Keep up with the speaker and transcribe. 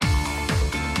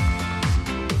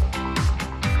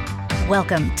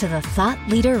Welcome to the Thought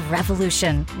Leader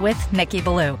Revolution with Nikki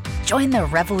Ballou. Join the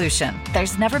revolution.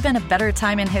 There's never been a better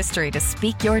time in history to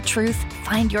speak your truth,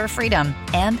 find your freedom,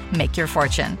 and make your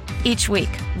fortune. Each week,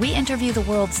 we interview the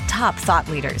world's top thought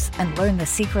leaders and learn the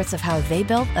secrets of how they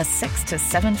built a 6 to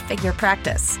 7 figure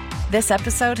practice. This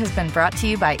episode has been brought to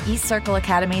you by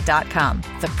eCircleAcademy.com,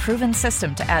 the proven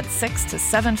system to add 6 to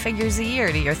 7 figures a year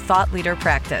to your thought leader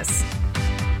practice.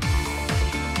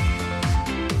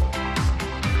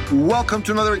 Welcome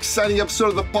to another exciting episode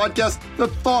of the podcast, The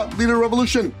Thought Leader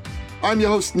Revolution. I'm your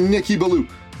host, Nikki Ballou,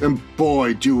 and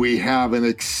boy, do we have an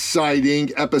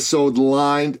exciting episode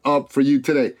lined up for you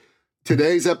today.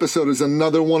 Today's episode is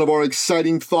another one of our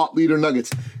exciting thought leader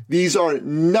nuggets. These are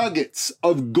nuggets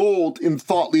of gold in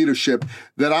thought leadership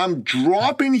that I'm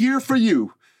dropping here for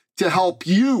you to help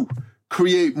you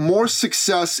create more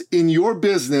success in your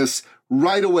business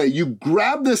right away. You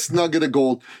grab this nugget of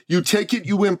gold, you take it,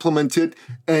 you implement it,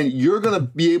 and you're going to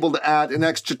be able to add an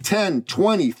extra 10,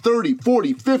 20, 30,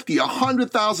 40, 50,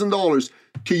 $100,000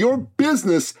 to your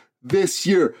business this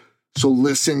year. So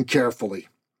listen carefully.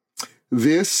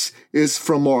 This is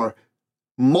from our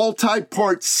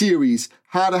multi-part series,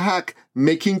 How to Hack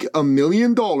Making $1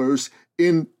 Million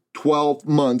in 12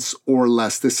 months or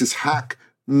less. This is hack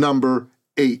number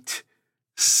 8.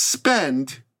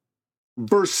 Spend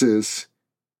versus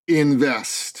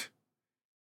invest.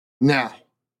 Now,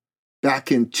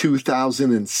 back in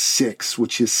 2006,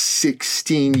 which is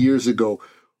 16 years ago,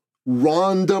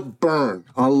 Rhonda Byrne,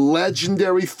 a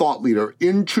legendary thought leader,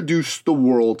 introduced the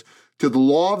world to the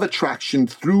law of attraction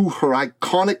through her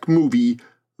iconic movie,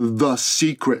 The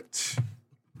Secret.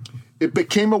 It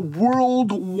became a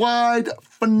worldwide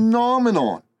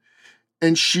phenomenon,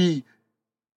 and she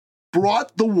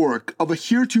brought the work of a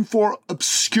heretofore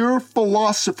obscure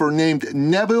philosopher named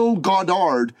Neville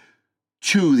Goddard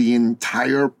to the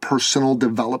entire personal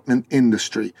development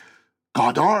industry.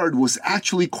 Goddard was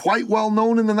actually quite well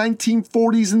known in the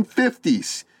 1940s and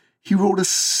 50s. He wrote a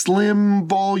slim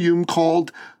volume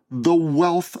called The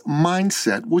Wealth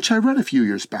Mindset, which I read a few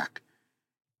years back.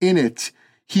 In it,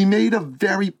 he made a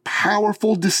very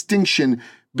powerful distinction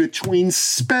between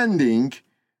spending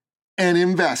and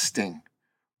investing.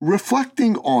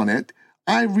 Reflecting on it,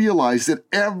 I realized that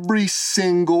every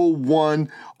single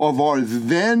one of our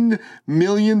then $1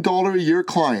 million a year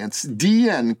clients,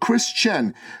 DN, Chris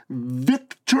Chen,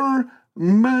 Victor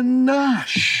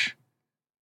Menashe,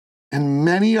 and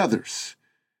many others,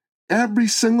 every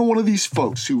single one of these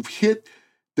folks who've hit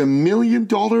the $1 million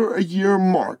a year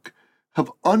mark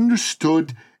have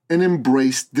understood and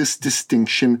embraced this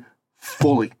distinction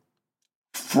fully.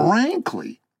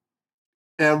 Frankly,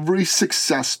 every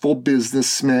successful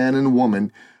businessman and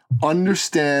woman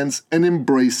understands and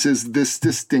embraces this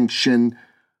distinction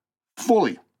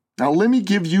fully. Now, let me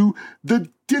give you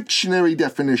the dictionary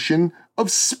definition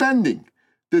of spending.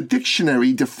 The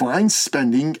dictionary defines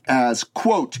spending as,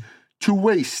 quote, to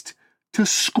waste, to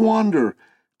squander,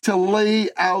 to lay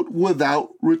out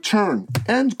without return,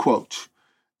 end quote.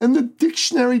 And the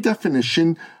dictionary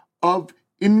definition of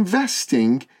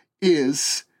investing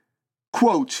is,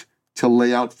 quote, to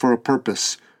lay out for a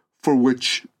purpose for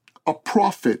which a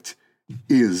profit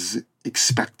is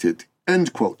expected,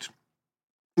 end quote.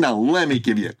 Now, let me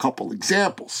give you a couple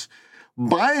examples.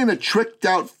 Buying a tricked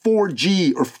out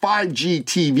 4G or 5G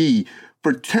TV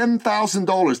for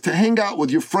 $10,000 to hang out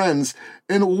with your friends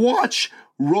and watch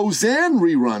Roseanne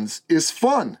reruns is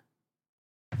fun.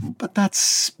 But that's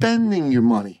spending your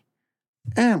money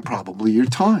and probably your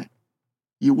time.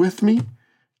 You with me?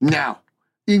 Now,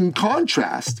 in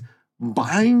contrast,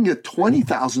 buying a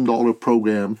 $20,000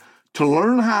 program to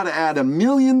learn how to add $1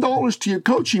 million to your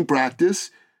coaching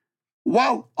practice,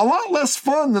 while a lot less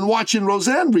fun than watching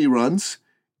Roseanne reruns,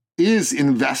 is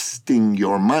investing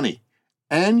your money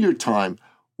and your time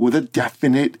with a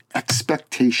definite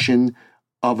expectation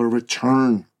of a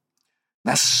return.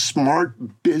 Now,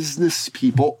 smart business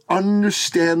people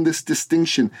understand this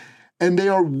distinction, and they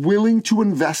are willing to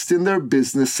invest in their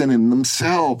business and in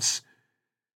themselves.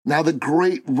 Now, the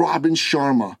great Robin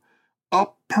Sharma, a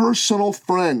personal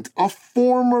friend, a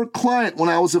former client when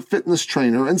I was a fitness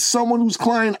trainer, and someone whose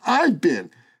client I've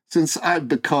been since I've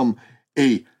become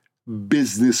a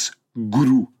business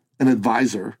guru and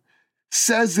advisor,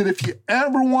 says that if you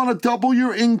ever want to double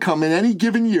your income in any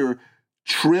given year,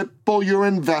 triple your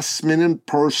investment in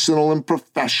personal and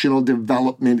professional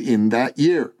development in that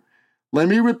year. Let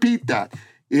me repeat that.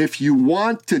 If you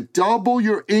want to double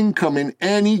your income in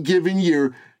any given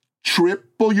year,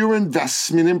 triple your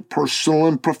investment in personal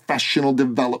and professional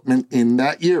development in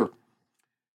that year.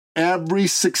 Every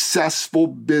successful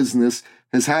business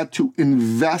has had to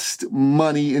invest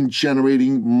money in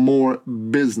generating more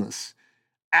business.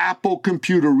 Apple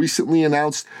Computer recently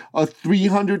announced a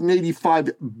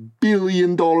 $385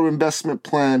 billion investment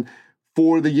plan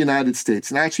for the United States.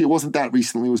 And actually, it wasn't that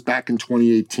recently. It was back in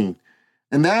 2018.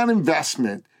 And that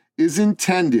investment is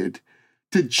intended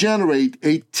to generate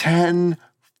a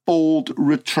 10-fold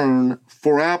return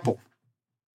for Apple.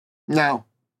 Now,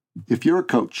 if you're a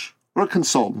coach or a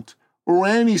consultant or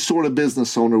any sort of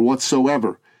business owner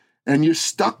whatsoever, and you're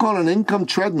stuck on an income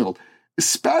treadmill,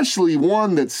 especially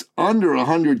one that's under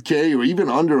 100K or even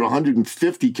under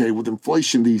 150K with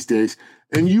inflation these days,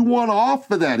 and you want off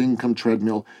of that income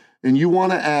treadmill and you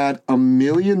want to add $1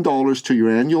 million to your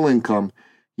annual income,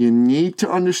 you need to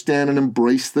understand and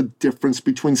embrace the difference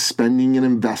between spending and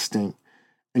investing.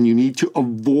 And you need to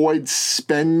avoid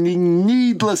spending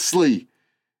needlessly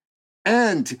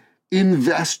and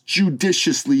invest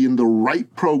judiciously in the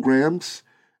right programs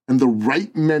and the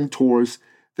right mentors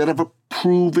that have a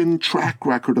proven track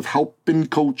record of helping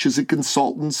coaches and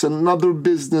consultants and other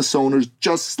business owners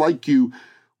just like you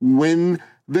win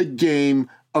the game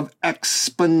of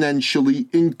exponentially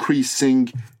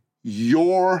increasing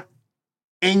your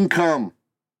income.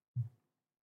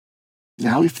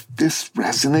 Now, if this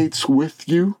resonates with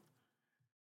you,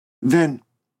 then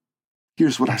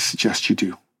here's what I suggest you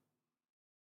do.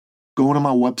 Go to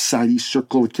my website,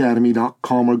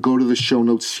 eCircleAcademy.com, or go to the show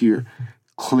notes here.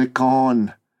 Click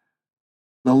on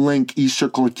the link,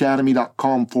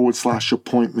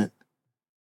 eCircleAcademy.com/appointment,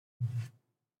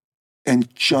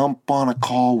 and jump on a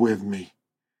call with me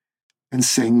and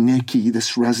say, Nikki,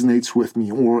 this resonates with me,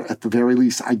 or at the very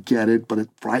least, I get it, but it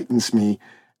frightens me.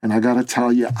 And I got to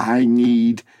tell you, I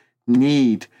need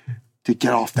to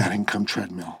get off that income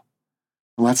treadmill.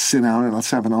 Let's sit down and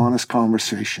let's have an honest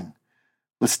conversation.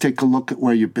 Let's take a look at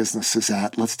where your business is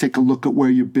at. Let's take a look at where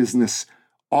your business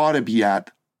ought to be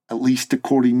at least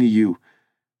according to you.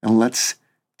 And let's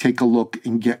take a look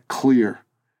and get clear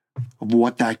of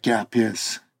what that gap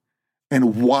is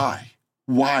and why,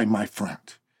 my friend,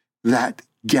 that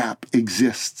gap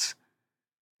exists.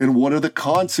 And what are the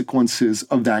consequences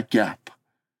of that gap?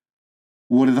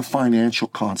 What are the financial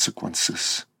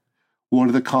consequences? What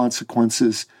are the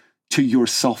consequences to your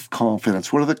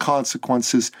self-confidence? What are the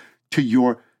consequences to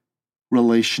your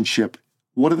relationship?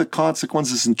 What are the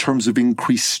consequences in terms of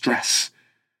increased stress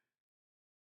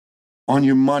on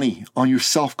your money, on your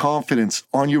self-confidence,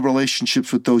 on your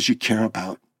relationships with those you care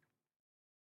about,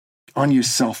 on your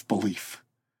self-belief?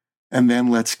 And then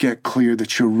let's get clear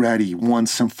that you're ready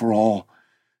once and for all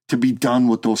to be done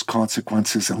with those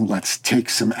consequences, and let's take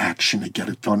some action to get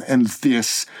it done. And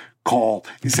this call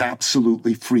is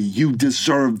absolutely free. You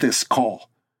deserve this call,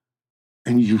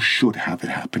 and you should have it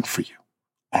happen for you.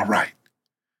 All right.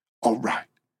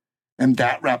 And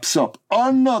that wraps up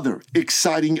another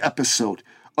exciting episode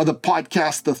of the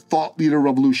podcast, The Thought Leader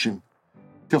Revolution.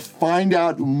 To find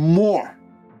out more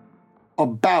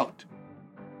about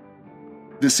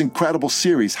this incredible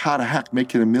series, How to Hack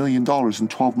Making $1 million in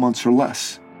 12 months or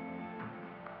less,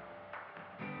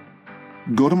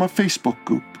 go to my Facebook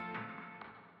group,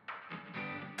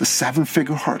 The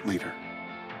 7-Figure Heart Leader.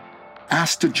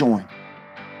 Ask to join.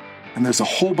 And there's a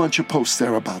whole bunch of posts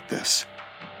there about this.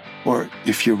 Or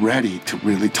if you're ready to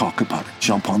really talk about it,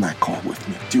 jump on that call with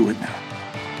me. Do it now.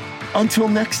 Until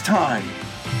next time,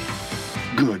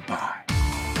 goodbye.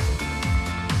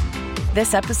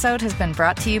 This episode has been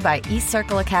brought to you by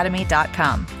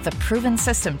eCircleAcademy.com, the proven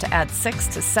system to add 6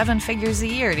 to 7 figures a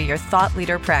year to your thought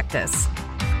leader practice.